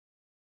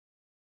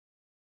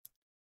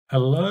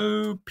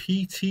Hello,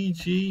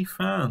 PTG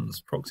fans,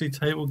 Proxy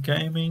Table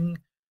Gaming.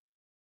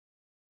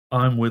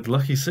 I'm with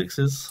Lucky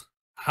Sixes.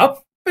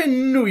 Happy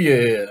New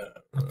Year!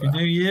 Happy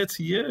New Year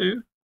to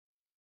you.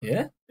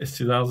 Yeah, It's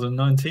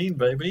 2019,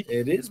 baby.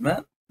 it is,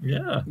 man.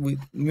 Yeah. We're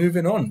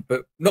moving on,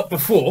 but not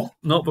before.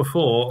 Not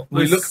before.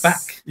 We look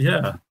back.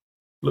 Yeah.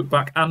 Look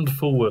back and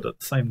forward at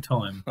the same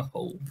time.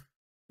 Oh.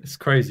 It's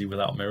crazy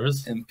without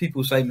mirrors. And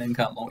people say men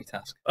can't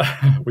multitask.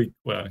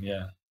 Well,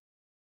 yeah.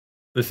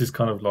 This is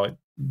kind of like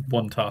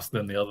one task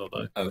then the other,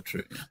 though. Oh,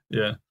 true.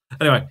 Yeah.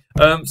 Anyway,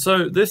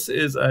 so this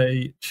is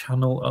a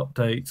channel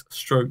update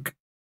stroke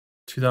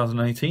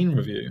 2018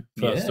 review,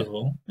 first of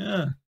all.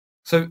 Yeah.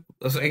 So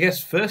I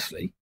guess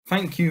firstly,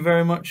 thank you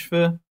very much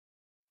for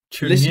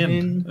Tuning listening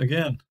in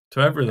again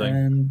to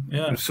everything.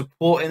 and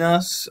supporting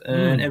us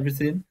and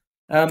everything.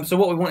 So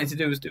what we wanted to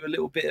do was do a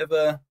little bit of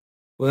a,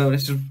 well,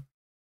 this is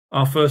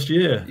our first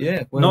year.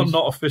 Yeah.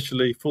 Not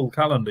officially full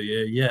calendar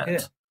year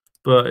yet,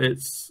 but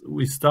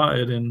we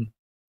started in,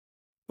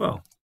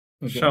 well,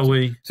 shall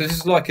we? So this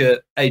is like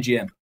a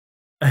AGM.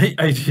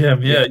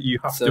 AGM, yeah, you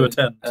have to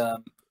attend.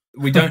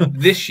 We don't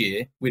this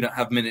year. We don't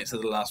have minutes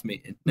of the last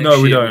meeting.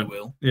 No, we year don't. We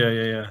will.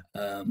 Yeah.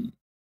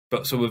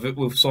 But so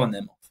we've signed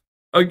them off.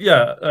 Oh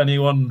yeah.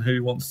 Anyone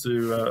who wants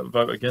to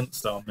vote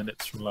against our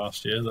minutes from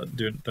last year that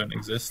don't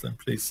exist, then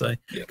please say.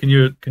 Yep. Can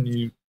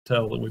you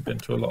tell that we've been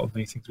to a lot of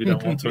meetings we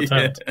don't want to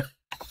attend?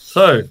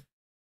 So,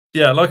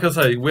 yeah, like I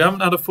say, we haven't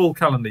had a full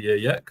calendar year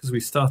yet because we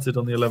started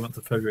on the 11th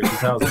of February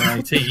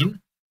 2018.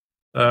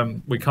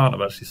 We can't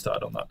have actually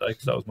started on that day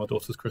because that was my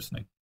daughter's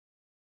christening.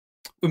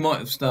 We might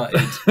have started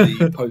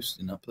the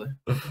posting up there.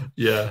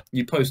 Yeah.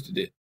 You posted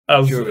it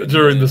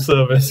during the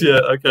service. Yeah,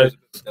 okay.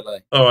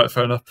 All right,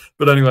 fair enough.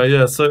 But anyway,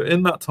 yeah, so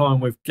in that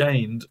time, we've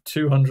gained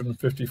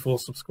 254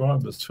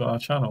 subscribers to our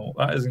channel.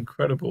 That is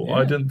incredible. Yeah.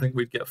 I didn't think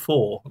we'd get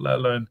 4, let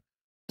alone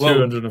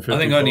 254. I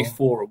think only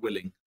 4 are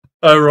willing.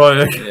 Oh,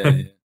 right. Okay.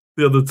 Yeah.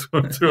 The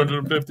other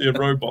 250 are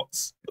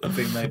robots. I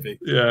think maybe.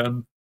 Yeah,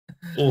 and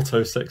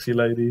auto-sexy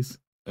ladies.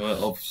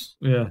 Obviously.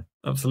 Yeah,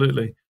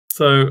 absolutely.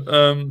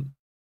 So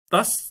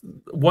that's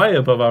way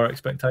above our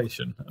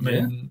expectation. I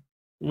mean,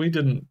 we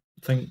didn't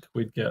think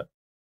we'd get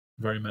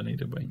very many,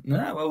 did we?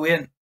 No, well, we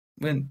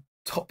ain't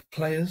top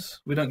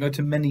players. We don't go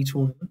to many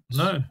tournaments.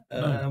 No.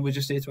 We're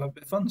just here to have a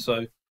bit of fun.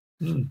 So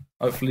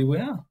hopefully we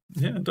are.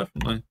 Yeah,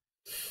 definitely.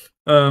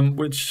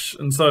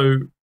 So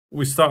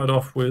we started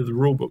off with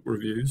rulebook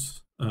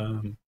reviews,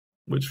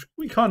 which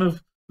we kind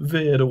of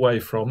veered away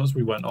from as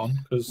we went on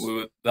because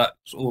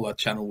that's all our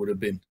channel would have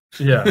been.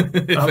 Yeah,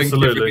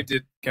 absolutely. We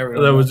did carry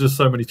on there was just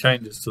so many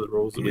changes to the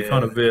rules that we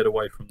kind of Yeah. veered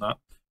away from that.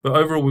 But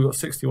overall, we've got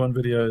 61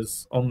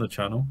 videos on the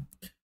channel,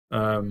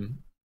 and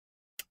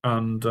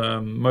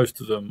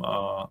most of them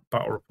are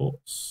battle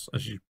reports,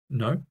 as you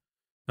know.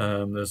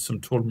 There's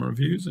some tournament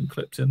reviews and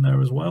clips in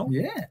there as well.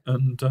 Yeah.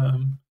 And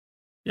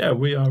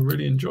we are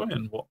really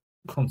enjoying what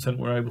content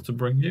we're able to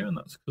bring you, and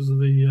that's because of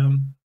the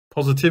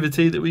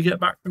positivity that we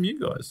get back from you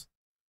guys.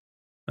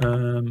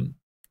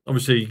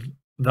 Obviously,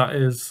 that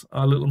is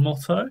our little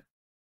motto.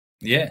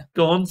 Yeah.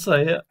 Go on,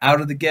 say it.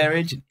 Out of the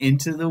garage and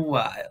into the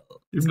wild.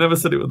 You've never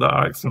said it with that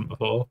accent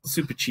before.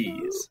 Super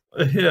cheese.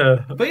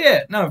 Yeah. But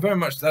yeah, no, very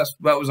much that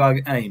was our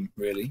aim,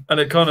 really. And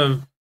it kind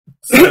of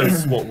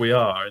says what we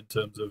are in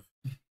terms of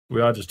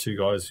we are just 2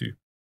 guys who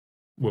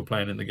were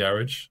playing in the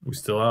garage. We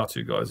still are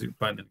 2 guys who are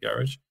playing in the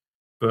garage.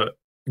 But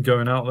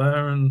going out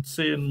there and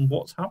seeing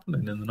what's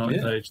happening in the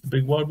ninth age, the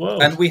big wide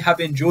world. And we have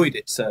enjoyed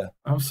it, sir.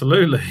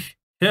 Absolutely.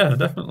 Yeah,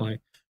 definitely.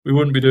 We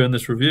wouldn't be doing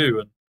this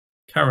review and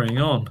carrying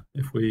on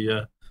if we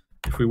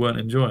weren't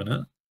enjoying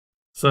it.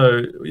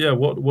 So yeah,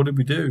 what did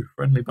we do?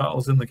 Friendly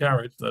battles in the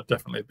garage. There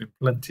definitely have been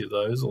plenty of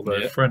those,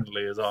 although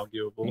friendly is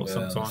arguable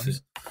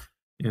sometimes.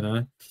 You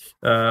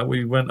know,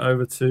 we went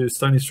over to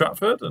Stony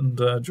Stratford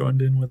and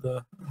joined in with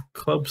a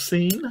club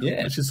scene,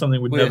 which is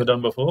something we'd never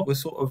done before. We're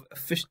sort of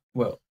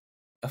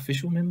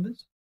official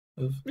members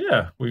of.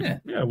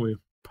 We're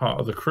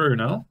part of the crew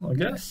now, I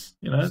guess.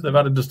 You know, they've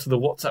added us to the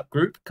WhatsApp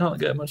group. Can't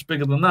get much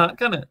bigger than that,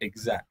 can it?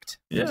 Exact.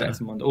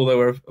 Although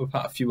we're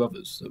part of a few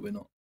others that we're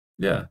not.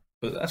 Yeah,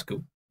 but that's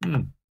cool.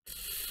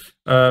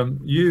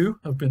 You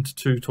have been to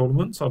 2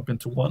 tournaments. I've been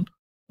to 1.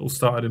 All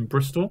started in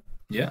Bristol.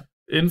 Yeah.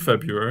 In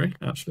February,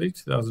 actually,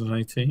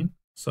 2018.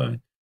 So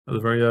at the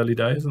very early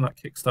days, and that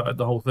kick-started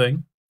the whole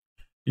thing.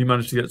 You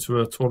managed to get to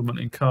a tournament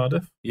in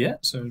Cardiff. Yeah,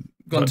 so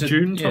gone to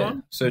June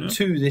time. So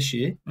 2 this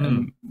year,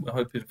 and we're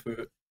hoping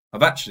for.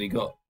 I've actually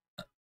got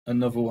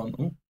another one.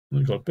 Oh,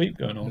 we've got a beep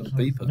going on.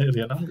 Beeper. Nearly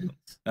an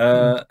ambulance.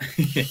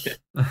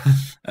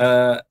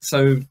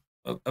 So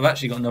I've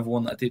actually got another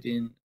one that I did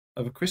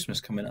over Christmas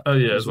coming up. Oh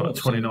yeah, it was like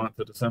 29th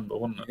of December,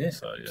 wasn't it? Yeah.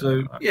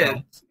 So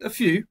a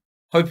few.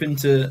 Hoping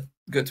to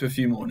get to a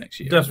few more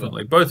next year.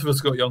 Definitely. Both of us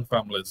got young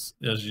families,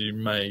 as you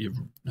may have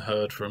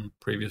heard from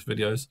previous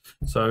videos.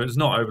 So it's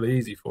not overly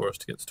easy for us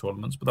to get to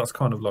tournaments, but that's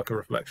kind of like a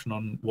reflection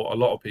on what a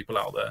lot of people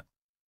out there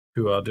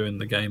who are doing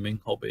the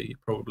gaming hobby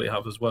probably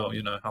have as well.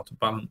 You know, how to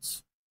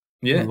balance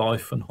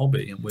life and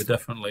hobby, and we're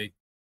definitely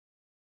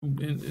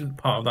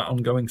part of that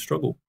ongoing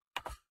struggle.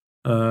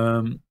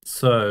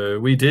 So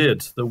we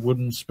did the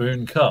Wooden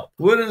Spoon Cup.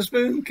 Wooden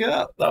Spoon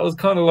Cup. That was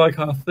kind of like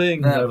our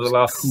thing That over the was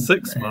last cool,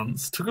 6 man.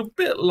 months. Took a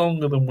bit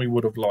longer than we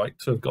would have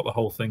liked to have got the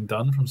whole thing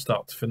done from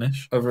start to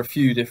finish. Over a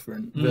few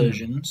different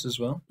versions as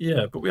well.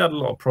 Yeah, but we had a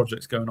lot of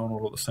projects going on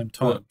all at the same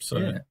time. So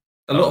yeah.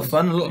 A lot of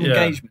fun, a lot of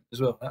engagement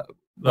as well.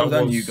 Well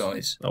done, you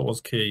guys. That was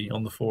key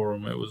on the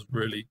forum. It was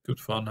really good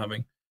fun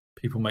having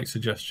people make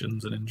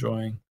suggestions and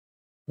enjoying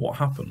what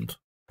happened.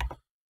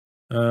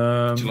 Do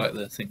you like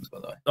the things, by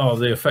the way? Oh,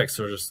 the effects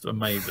are just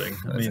amazing.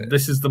 I mean,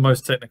 this is the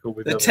most technical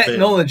we've ever been. The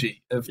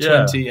technology of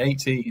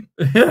 2018.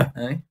 Yeah.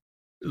 Eh?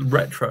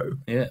 Retro.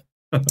 Yeah.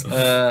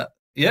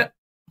 Yeah.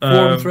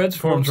 Forum threads.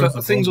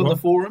 Things on the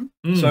forum.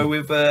 So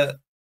we've,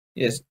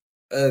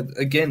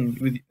 again,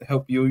 with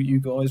help you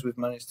guys, we've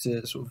managed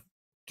to sort of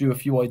do a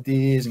few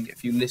ideas and get a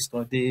few list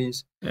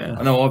ideas. Yeah.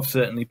 I know I've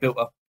certainly built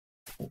up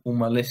all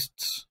my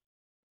lists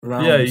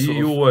around. Yeah,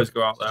 you always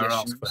go out there and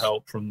ask for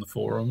help from the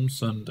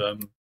forums and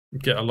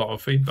get a lot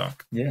of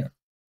feedback. Yeah.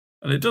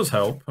 And it does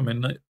help. I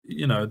mean,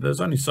 you know,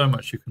 there's only so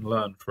much you can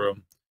learn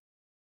from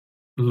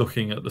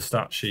looking at the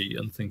stat sheet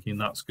and thinking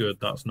that's good,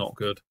 that's not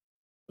good,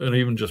 and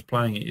even just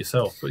playing it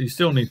yourself. But you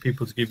still need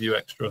people to give you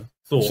extra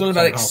thoughts. It's all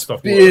about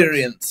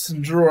experience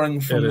and drawing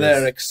from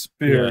their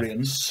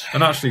experience. Yeah.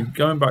 And actually,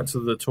 going back to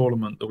the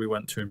tournament that we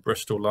went to in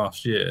Bristol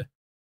last year,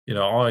 you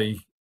know,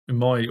 in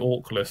my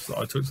orc list that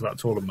I took to that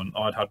tournament,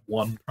 I'd had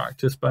one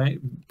practice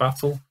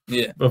battle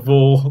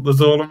before the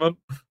tournament.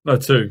 No,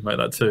 two, make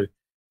that two.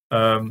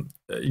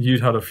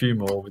 You'd had a few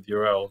more with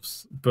your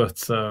elves,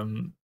 but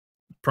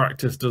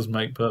practice does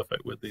make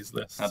perfect with these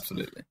lists.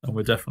 Absolutely. And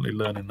we're definitely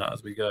learning that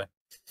as we go.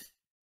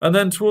 And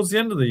then towards the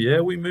end of the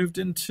year, we moved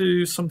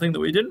into something that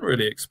we didn't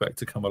really expect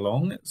to come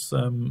along. It's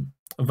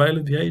Veil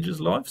of the Ages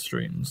live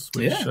streams,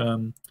 which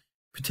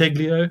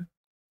Piteglio.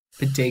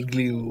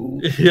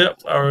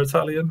 Yep, our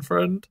Italian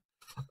friend,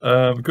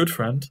 good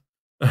friend.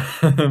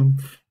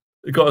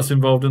 It got us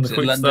involved in the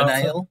quick London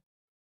starter. Ale.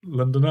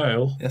 London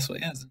Ale. That's what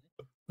he has.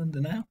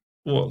 London Ale.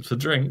 What, to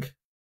drink?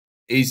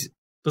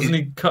 Doesn't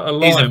he cut a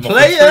lime off a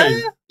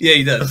tree? Yeah,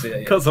 he does.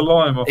 Cuts a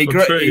lime off a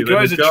tree. He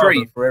grows a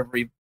tree for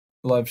every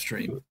live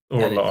stream.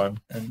 Or a lime.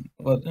 A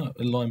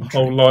lime tree.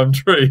 Whole lime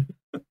tree.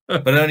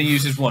 But only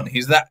uses one.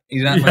 He's that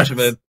much of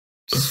a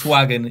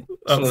swagging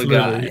sort of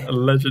guy. A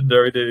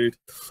legendary dude.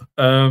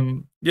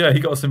 He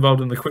got us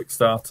involved in the quick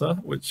starter,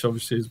 which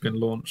obviously has been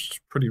launched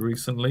pretty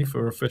recently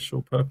for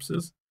official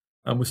purposes,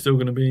 and we're still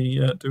going to be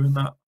doing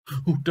that.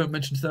 Oh, don't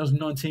mention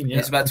 2019 yet.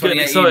 It's about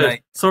 2018,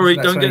 mate. Sorry,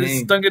 don't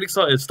get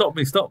excited. Stop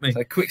me.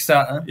 So quick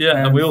starter.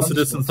 Yeah, and we also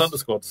did some Thunder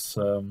Squads.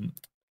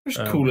 Which is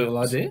a cool little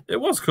idea.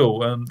 It was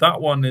cool, and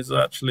that one is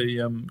actually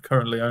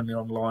currently only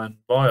online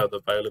via the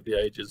Veil of the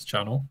Ages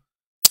channel.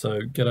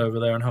 So get over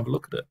there and have a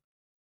look at it.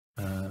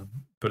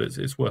 But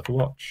it's worth a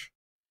watch.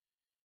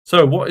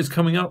 So what is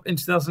coming up in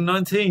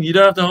 2019? You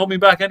don't have to hold me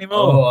back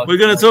anymore. We're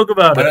going to talk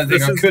about it. I don't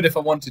think I could if I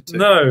wanted to.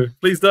 No,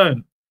 please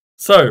don't.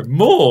 So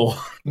more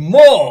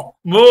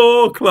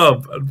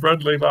club and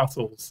friendly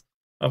battles.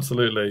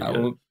 Absolutely.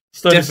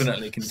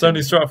 Definitely.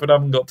 Stony Stratford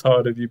haven't got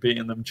tired of you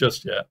beating them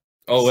just yet.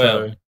 Oh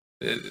well.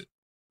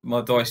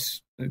 My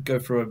dice go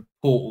through a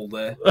portal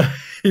there.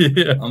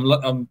 Yeah.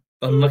 I'm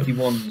unlucky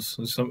ones.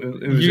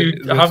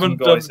 You haven't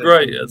done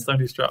great at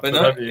Stony Stratford,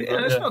 have you?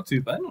 Yeah, it's not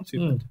too bad. Not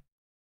too bad.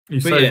 You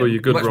save all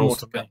your good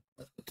rolls for me.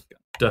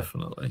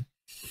 Definitely.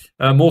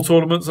 More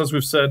tournaments, as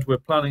we've said. We're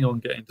planning on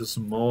getting to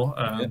some more.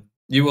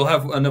 You will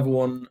have another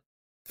one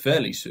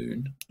fairly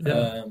soon.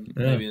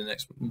 Maybe in the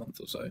next month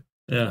or so.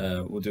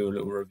 Yeah. We'll do a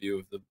little review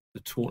of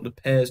the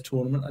pairs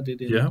tournament I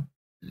did in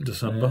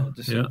December,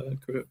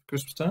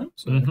 Christmas time.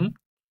 So.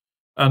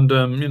 And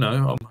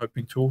I'm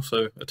hoping to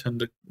also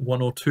attend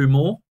one or two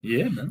more.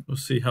 Yeah, man. We'll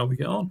see how we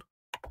get on.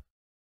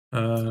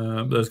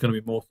 There's going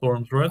to be more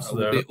forums threads.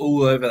 We'll be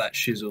all over that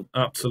shizzle.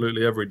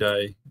 Absolutely, every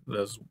day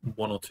there's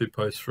one or two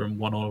posts from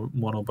one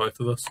or both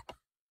of us.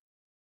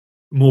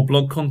 More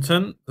blog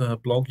content.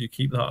 Blog, you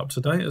keep that up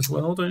to date as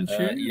well, don't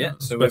you? Yeah,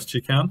 as best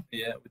you can.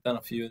 Yeah, we've done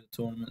a few of the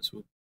tournaments.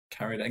 We'll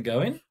carry that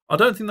going. I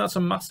don't think that's a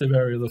massive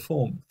area of the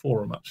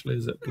forum actually,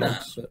 is it?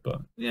 Blogs,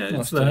 but yeah,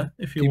 it's there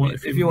if you want.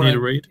 If you need to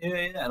read.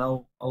 Yeah, and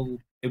it'll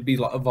be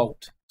like a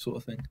vault sort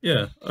of thing.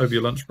 Yeah, over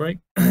your lunch break,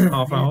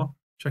 half hour.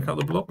 Check out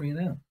the blog. Bring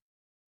it out.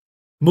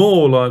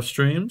 More live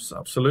streams,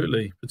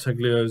 absolutely.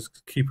 Piteglio's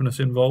keeping us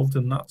involved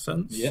in that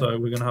sense, so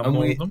we're going to have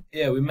more of them.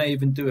 Yeah, we may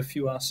even do a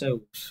few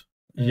ourselves.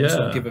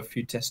 Give a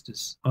few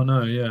testers. I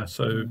know, yeah.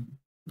 So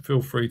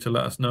feel free to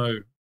let us know,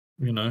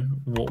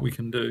 what we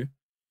can do.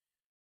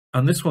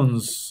 And this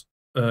one's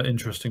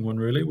interesting one,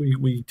 really.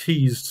 We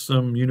teased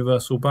some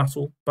universal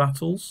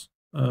battles.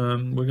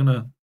 We're going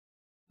to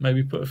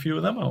maybe put a few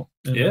of them out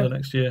in the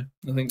next year.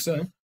 I think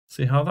so.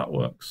 See how that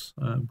works,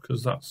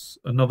 because that's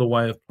another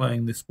way of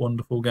playing this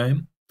wonderful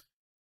game.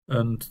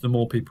 And the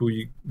more people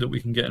that we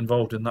can get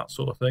involved in that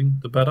sort of thing,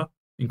 the better.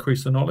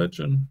 Increase the knowledge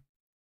and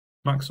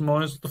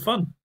maximise the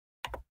fun.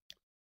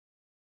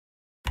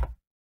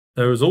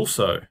 There is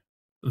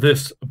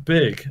this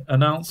big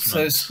announcement.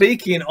 So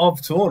speaking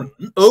of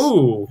tournaments,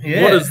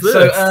 what is this?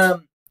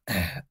 So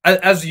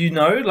As you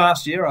know,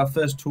 last year our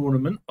first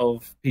tournament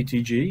of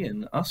PTG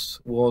and us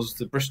was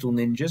the Bristol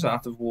Ninjas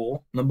Art of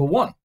War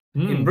 #1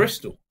 in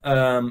Bristol.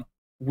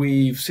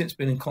 We've since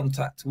been in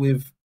contact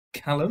with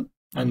Callum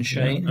and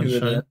Shane, who are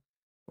the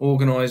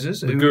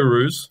organisers, the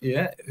gurus.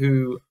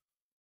 Who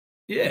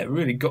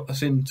really got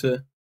us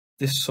into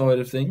this side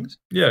of things.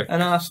 Yeah,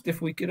 and asked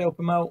if we could help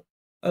them out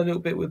a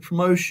little bit with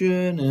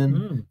promotion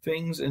and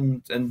things,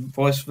 and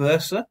vice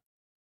versa.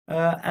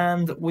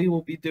 And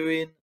we'll be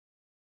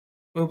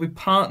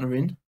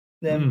partnering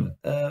them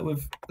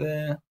with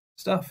their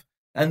stuff.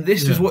 And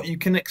this is what you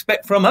can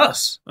expect from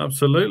us.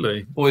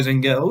 Absolutely. Boys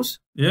and girls.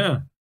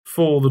 Yeah,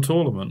 for the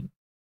tournament.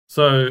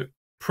 So,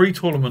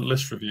 pre-tournament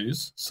list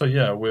reviews. So,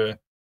 yeah, we're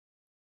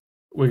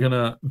going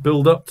to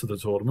build up to the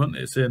tournament.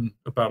 It's in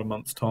about a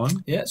month's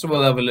time. Yeah, so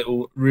we'll have a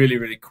little really,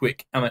 really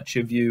quick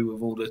amateur view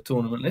of all the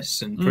tournament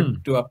lists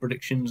and do our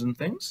predictions and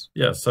things.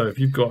 Yeah, so if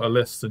you've got a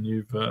list and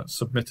you've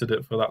submitted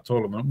it for that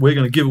tournament, we're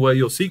going to give away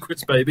your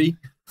secrets, baby.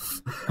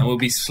 And we'll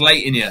be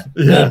slating you,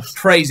 or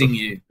praising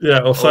you. Yeah,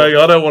 or saying,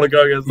 I don't want to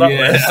go against that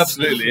list.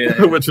 Absolutely,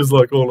 yeah. Which is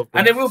like all of them.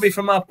 And it will be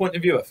from our point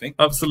of view, I think.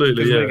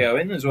 Absolutely, because we're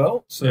going as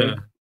well. So.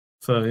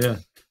 Yeah.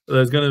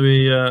 There's going to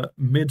be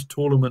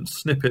mid-tournament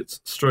snippets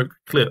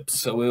 / clips.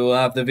 So we will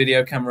have the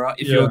video camera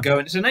if you're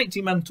going. It's an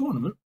 80-man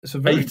tournament. It's a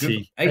very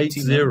good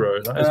 80.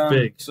 That is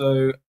big.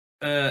 So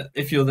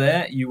if you're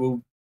there, you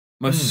will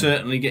most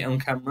certainly get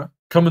on camera.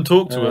 Come and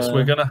talk to us.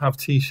 We're going to have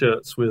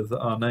T-shirts with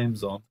our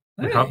names on.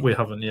 Really? We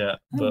haven't yet,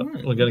 but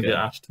we're going to get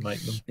Ash to make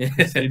them.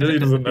 He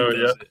doesn't know it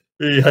yet.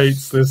 He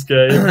hates this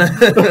game.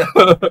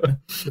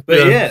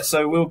 But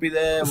so we'll be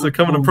there. So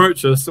come and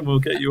approach us and we'll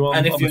get you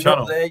on the channel. And if you're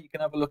not there, you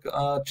can have a look at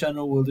our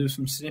channel. We'll do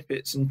some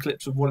snippets and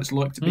clips of what it's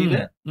like to be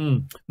there.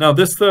 Now,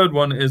 this third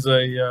one is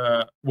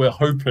we're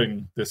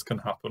hoping this can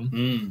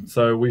happen.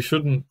 So we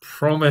shouldn't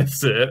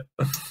promise it.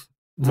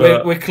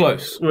 We're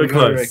close. We're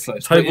close. Very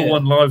close. Table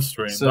 1 live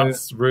stream. So,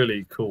 that's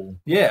really cool.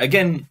 Yeah,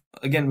 again,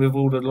 with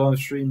all the live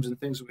streams and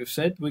things that we've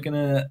said, we're going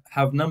to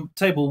have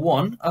Table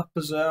 1 up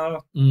as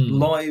our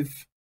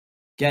live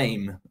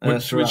game.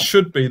 Which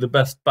should be the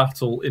best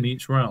battle in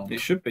each round. It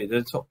should be.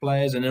 The top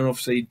players, and then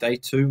obviously day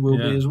 2 will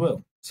be as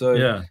well.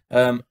 So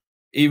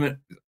even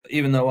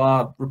though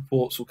our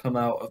reports will come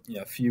out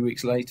a few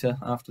weeks later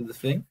after the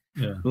thing,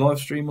 live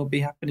stream will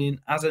be happening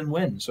as and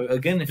when. So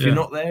again, if you're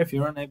not there, if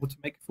you're unable to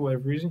make it for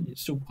whatever reason, you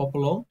still pop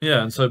along.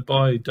 Yeah, and so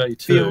by day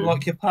 2, feel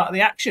like you're part of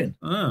the action.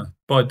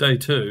 By day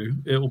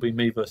 2, it will be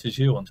me versus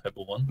you on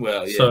table 1.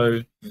 Well, yeah.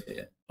 So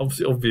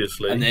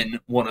obviously, and then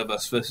one of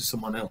us versus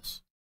someone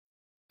else.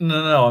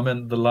 No, I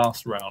meant the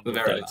last round of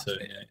day 2.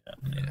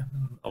 Yeah.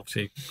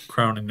 Obviously,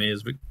 crowning me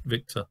as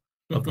victor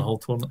of the whole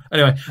tournament.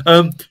 Anyway,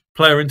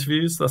 player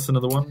interviews, that's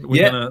another one.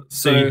 We're going to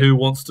see who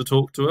wants to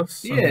talk to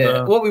us. Yeah,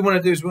 and, what we want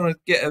to do is we want to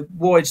get a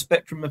wide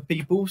spectrum of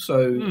people.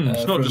 So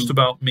it's not just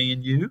about me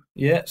and you.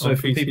 Yeah, so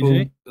for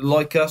people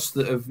like us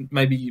that have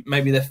maybe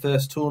their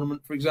first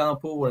tournament, for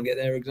example, want to get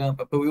their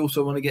example, but we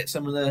also want to get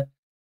some of the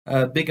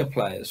bigger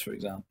players, for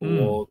example.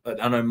 Or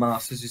I know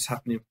Masters is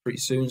happening pretty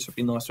soon, so it'd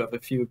be nice to have a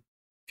few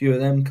of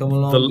them come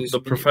along. The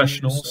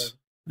professionals.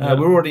 So,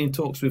 we're already in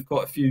talks with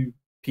quite a few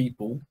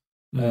people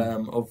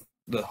of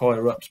the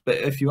higher ups, but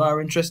if you are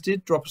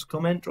interested, drop us a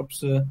comment, drop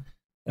us a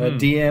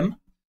DM,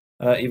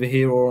 either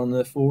here or on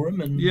the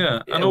forum, and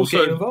and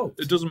also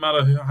it doesn't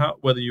matter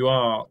whether you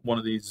are one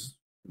of these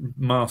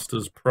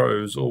masters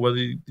pros or whether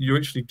you're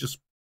actually just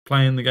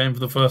playing the game for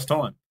the first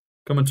time.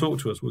 Come and talk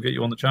to us. We'll get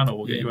you on the channel.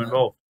 We'll get you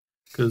involved,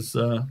 because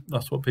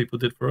that's what people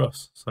did for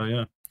us.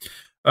 So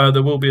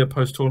there will be a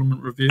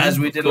post-tournament review, as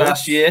we did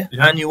last year,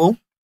 annual.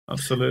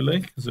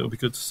 Absolutely, because it'll be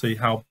good to see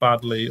how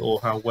badly or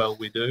how well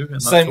we do. In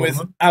Same with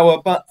our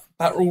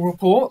battle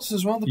reports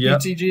as well. The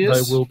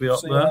PTGs, they will be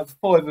up there. You have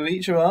 5 of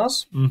each of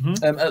ours,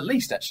 at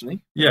least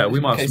actually. Yeah,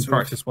 we might have some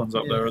practice ones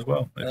up there as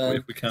well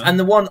if we can. And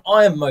the one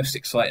I am most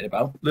excited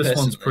about. This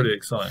one's pretty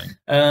exciting.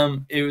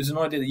 It was an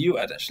idea that you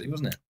had actually,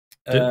 wasn't it?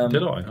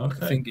 Did I?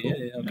 Okay, I think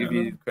I'll give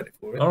you credit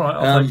for it. All right,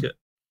 I'll take it.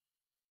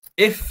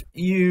 If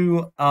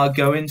you are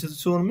going to the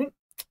tournament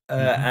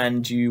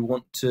and you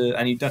want to,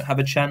 and you don't have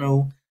a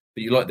channel,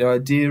 but you like the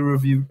idea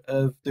of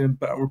doing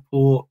battle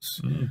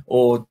reports,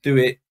 or do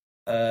it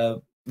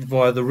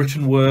via the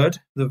written word,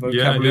 the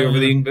vocabulary over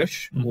the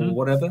English or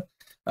whatever,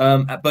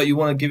 but you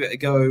want to give it a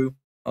go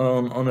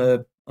on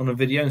a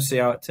video and see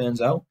how it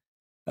turns out,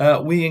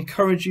 we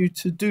encourage you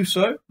to do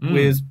so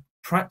with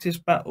practice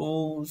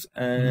battles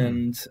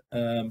and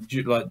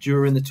like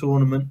during the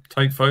tournament.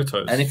 Take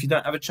photos. And if you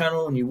don't have a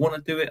channel and you want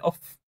to do it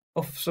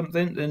off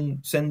something, then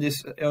send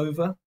this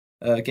over.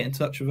 Get in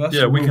touch with us.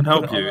 Yeah, we can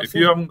help you. If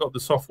you haven't got the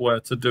software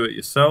to do it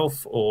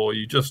yourself, or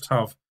you just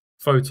have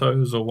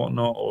photos or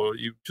whatnot, or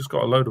you've just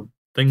got a load of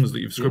things that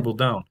you've scribbled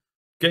down,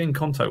 get in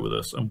contact with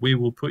us and we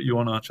will put you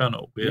on our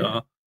channel. We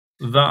are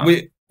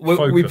that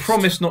we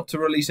promise not to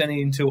release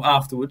any until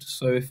afterwards.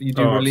 So if you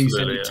do release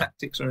any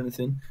tactics or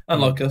anything,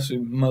 unlike us,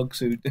 mugs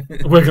who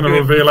we're going to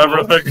reveal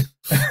everything.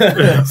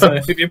 So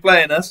if you're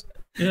playing us,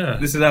 Yeah.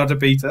 This is how to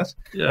beat us.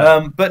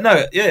 Yeah. But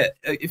no, yeah.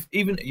 If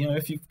even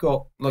if you've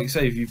got, like you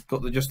say, if you've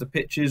got just the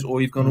pictures,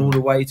 or you've gone all the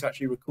way to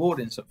actually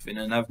recording something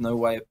and have no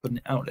way of putting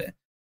it out there,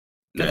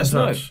 let us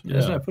know. Yeah. Let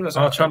us know. Put us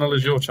Our out channel there.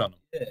 is your channel.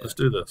 Yeah. Let's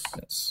do this.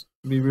 Let's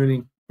be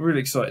really, really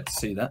excited to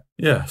see that.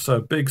 Yeah. So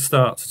big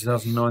start to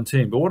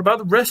 2019. But what about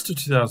the rest of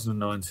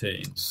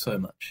 2019? So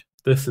much.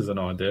 This is an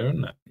idea,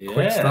 isn't it? Yeah.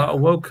 Quick start of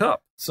World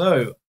Cup.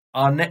 So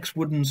our next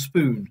wooden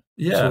spoon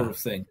sort of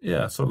thing.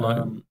 Yeah. Sort of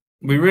like.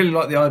 We really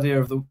like the idea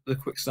of the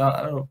quick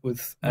starter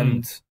with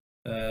and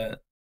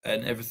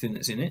everything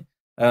that's in it,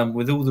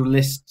 with all the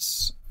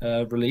lists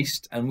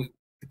released, and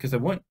because they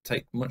won't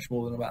take much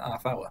more than about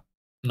half hour.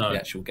 No. The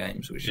actual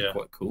games, which is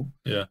quite cool.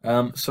 Yeah.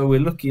 So we're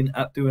looking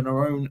at doing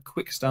our own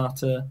quick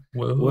starter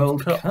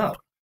World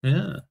Cup.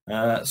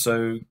 Yeah.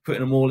 So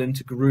putting them all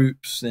into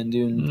groups, then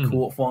doing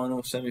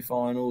quarterfinals,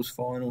 semi-finals,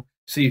 final.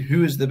 See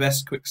who is the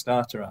best quick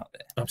starter out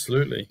there.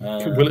 Absolutely.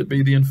 Will it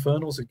be the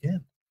Infernals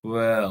again?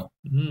 Well.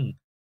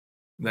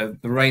 The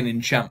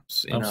reigning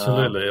champs.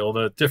 Absolutely, or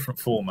they're different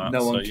formats.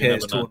 No one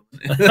cares tournament.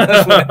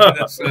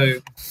 That's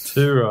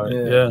too right.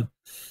 Yeah.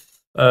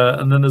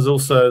 And then there's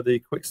also the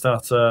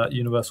Quickstarter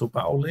Universal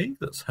Battle League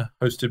that's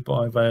hosted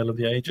by Veil of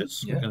the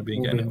Ages. We're going to be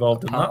getting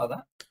involved in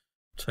that.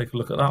 Take a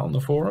look at that on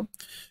the forum.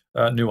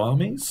 New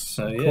armies.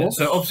 So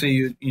so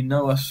obviously you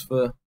know us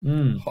for.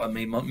 I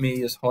mean,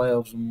 me as High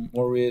Elves and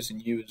Warriors,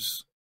 and you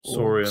as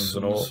Saurians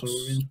and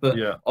Orcs. But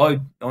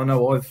I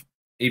know I've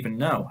even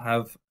now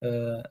have.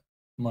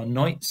 My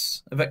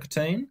Knights of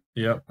Equitane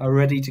are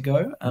ready to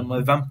go, and my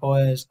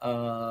Vampires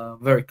are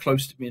very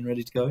close to being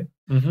ready to go,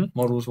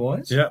 models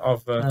wise. Yeah,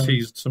 I've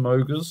teased some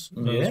Ogres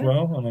as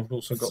well, and I've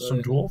also got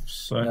some Dwarfs.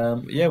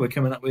 So. We're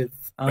coming up with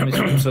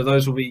armies. So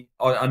those will be,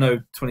 I know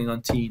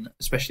 2019,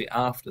 especially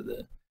after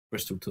the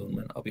Bristol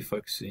tournament, I'll be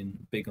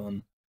focusing big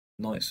on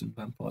Knights and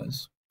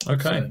Vampires.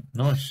 Okay,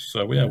 nice.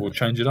 So we'll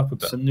change it up a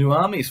bit. Some new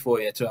armies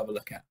for you to have a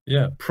look at.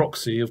 Yeah,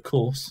 Proxy, of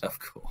course. Of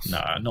course.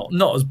 Nah,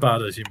 not as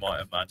bad as you might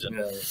imagine.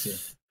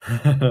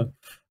 Yeah.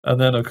 And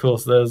then, of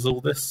course, there's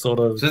all this sort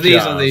of. So these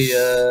are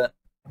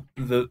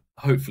the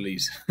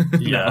hopefullys.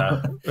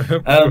 Yeah.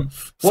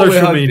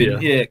 Social media.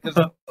 Yeah, because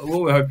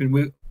what we're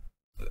hoping,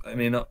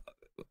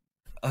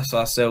 us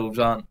ourselves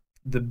aren't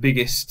the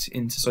biggest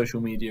into social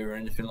media or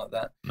anything like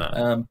that.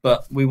 No.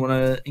 But we want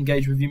to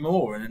engage with you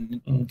more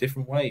in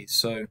different ways.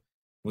 So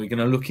we're going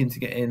to look into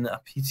getting a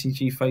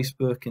PTG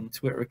Facebook and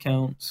Twitter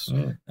accounts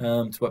to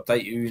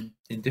update you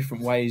in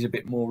different ways a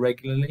bit more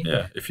regularly.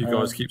 Yeah, if you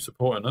guys keep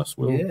supporting us,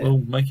 we'll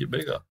make it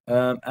bigger.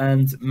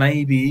 And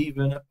maybe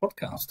even a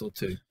podcast or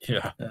two.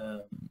 Yeah.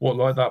 What,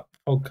 like that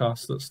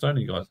podcast that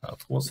Stony guys have?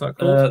 What's that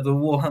called? The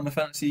Warhammer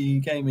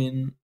Fantasy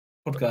Gaming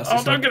podcast.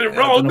 Oh, don't get it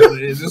wrong!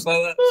 It's just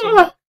like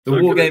that. So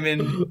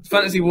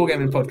Fantasy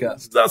Wargaming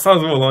podcast. That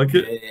sounds more like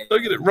it. Yeah.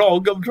 Don't get it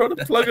wrong. I'm trying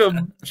to plug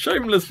them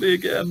shamelessly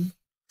again.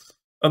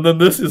 And then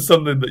this is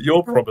something that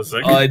you're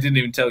promising. I didn't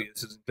even tell you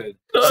this is included.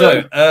 No.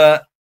 So,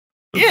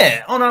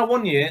 on our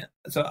 1 year,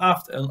 so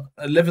after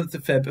 11th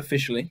of Feb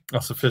officially.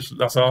 That's official.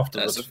 That's after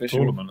the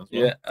tournament as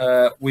well.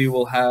 Yeah,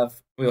 we'll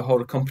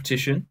hold a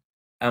competition,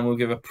 and we'll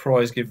give a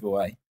prize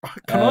giveaway.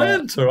 Can I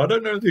enter? I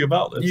don't know anything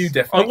about this. You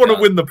definitely. I want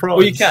to win the prize.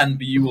 Well, you can,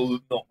 but you will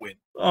not win.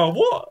 Oh,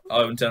 what?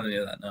 I'm telling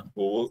you that now.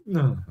 Well,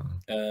 no.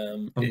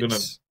 I'm going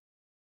to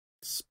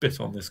spit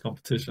on this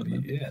competition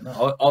then. Yeah,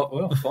 no,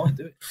 well, fine,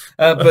 do it.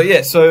 But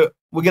yeah, so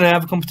we're going to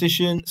have a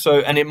competition.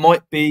 And it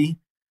might be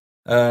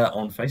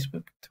on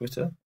Facebook,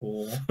 Twitter,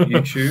 or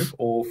YouTube,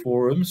 or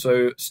forum.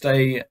 So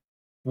stay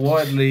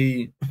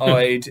widely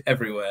eyed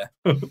everywhere.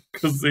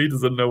 Because he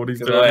doesn't know what he's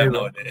doing. I have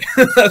no idea.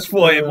 That's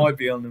why it might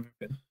be on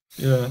everything.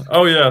 Yeah.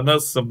 Oh, yeah, and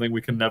that's something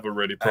we can never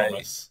really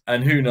promise.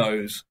 And who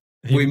knows?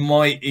 We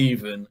might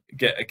even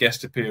get a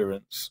guest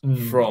appearance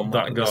from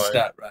that guy. The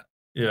Stat Rat.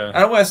 Yeah.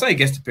 And when I say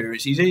guest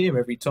appearance, he's here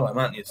every time,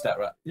 aren't you, Stat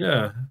Rat?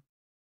 Yeah.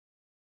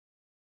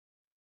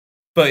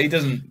 But he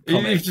doesn't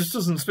comment. He just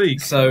doesn't speak.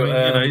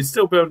 So he's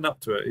still building up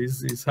to it.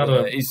 He's had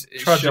a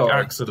tragic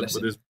accident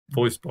with his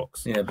voice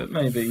box. Yeah, but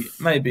maybe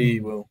he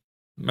will.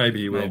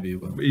 Maybe he will.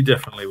 He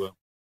definitely will.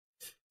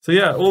 So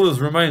yeah, all that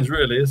remains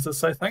really is to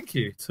say thank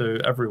you to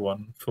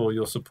everyone for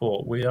your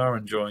support. We are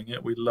enjoying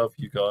it. We love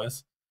you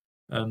guys.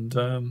 And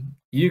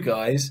you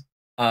guys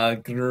are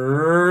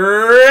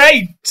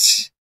great.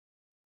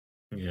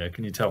 Yeah,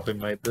 can you tell who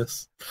made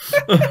this?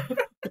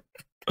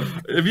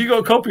 Have you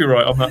got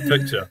copyright on that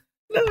picture?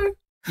 No.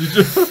 You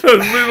just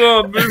move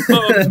on.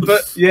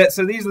 But yeah,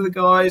 so these are the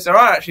guys. There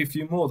are actually a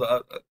few more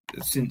that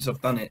since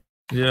I've done it.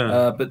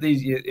 Yeah. But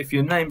these, if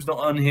your name's not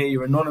on here,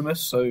 you're anonymous.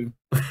 So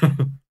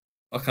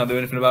I can't do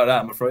anything about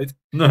that, I'm afraid.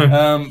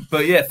 No.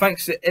 But yeah,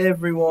 thanks to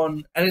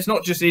everyone, and it's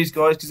not just these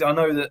guys, because I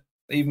know that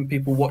even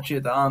people watch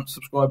it that aren't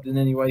subscribed in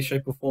any way,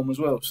 shape, or form as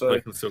well. So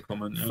they can still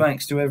comment. Yeah.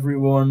 Thanks to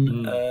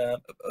everyone.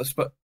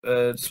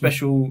 A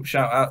special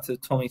shout out to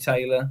Tommy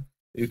Taylor,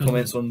 who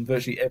comments on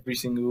virtually every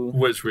single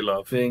which we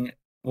love thing.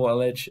 What a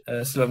ledge!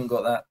 Still haven't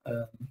got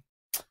that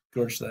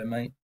grudge though,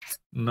 mate.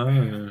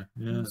 No,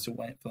 yeah. Still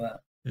waiting for that.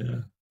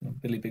 Yeah.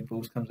 Billy Big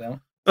Balls comes out.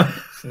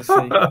 So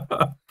see.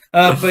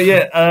 But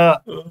yeah,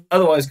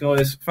 otherwise,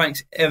 guys,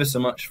 thanks ever so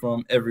much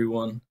from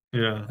everyone.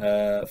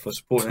 Yeah. For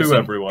supporting to us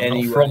everyone,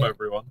 anyway. not from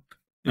everyone.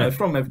 No,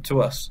 from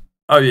to us.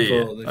 Oh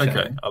yeah. For the Okay,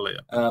 channel. I'll let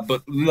you.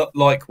 But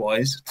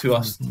likewise to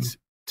us,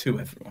 to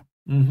everyone.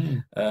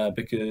 Mm-hmm.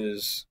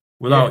 Because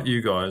without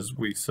you guys,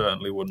 we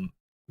certainly wouldn't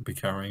be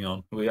carrying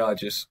on. We are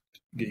just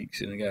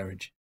geeks in a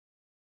garage.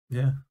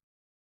 Yeah.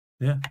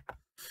 Yeah.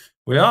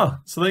 We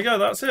are. So there you go.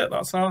 That's it.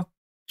 That's our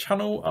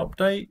channel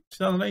update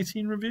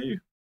 2018 review.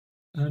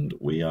 And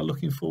we are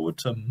looking forward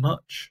to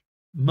much,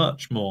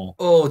 much more.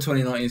 Oh,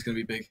 2019 is going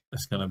to be big.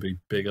 It's going to be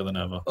bigger than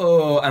ever.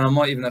 Oh, and I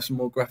might even have some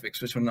more graphics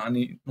for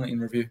 2019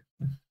 review.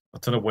 I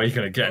don't know where you're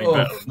going to get any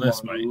better than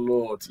this, mate.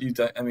 Lord, you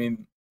don't. I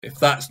mean, if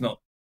that's not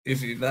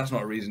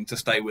a reason to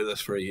stay with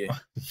us for a year,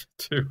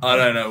 I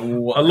don't know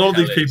what. A lot of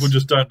these people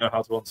just don't know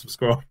how to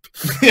unsubscribe.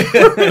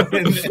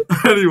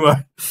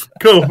 Anyway,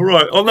 cool.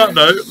 Right. On that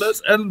note,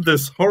 let's end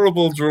this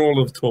horrible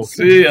drawl of talking.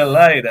 See you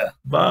later.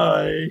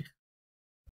 Bye.